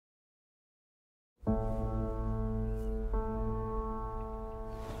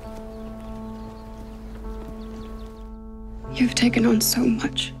You've taken on so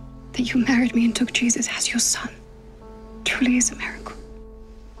much that you married me and took Jesus as your son. Truly is a miracle.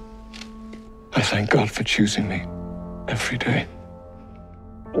 I thank God for choosing me every day.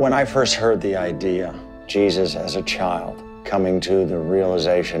 When I first heard the idea, Jesus as a child, coming to the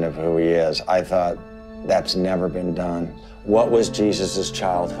realization of who he is, I thought, that's never been done. What was Jesus'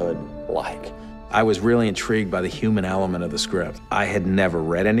 childhood like? I was really intrigued by the human element of the script. I had never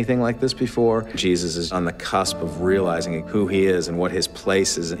read anything like this before. Jesus is on the cusp of realizing who he is and what his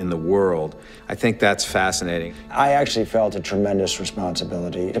place is in the world. I think that's fascinating. I actually felt a tremendous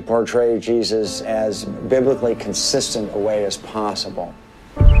responsibility to portray Jesus as biblically consistent a way as possible.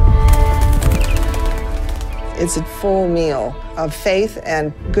 It's a full meal of faith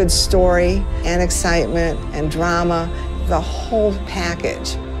and good story and excitement and drama, the whole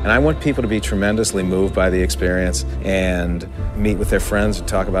package. And I want people to be tremendously moved by the experience and meet with their friends and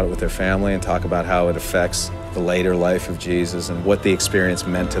talk about it with their family and talk about how it affects the later life of Jesus and what the experience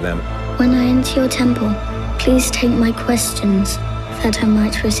meant to them. When I enter your temple, please take my questions that I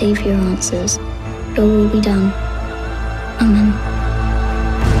might receive your answers. Your will be done. Amen.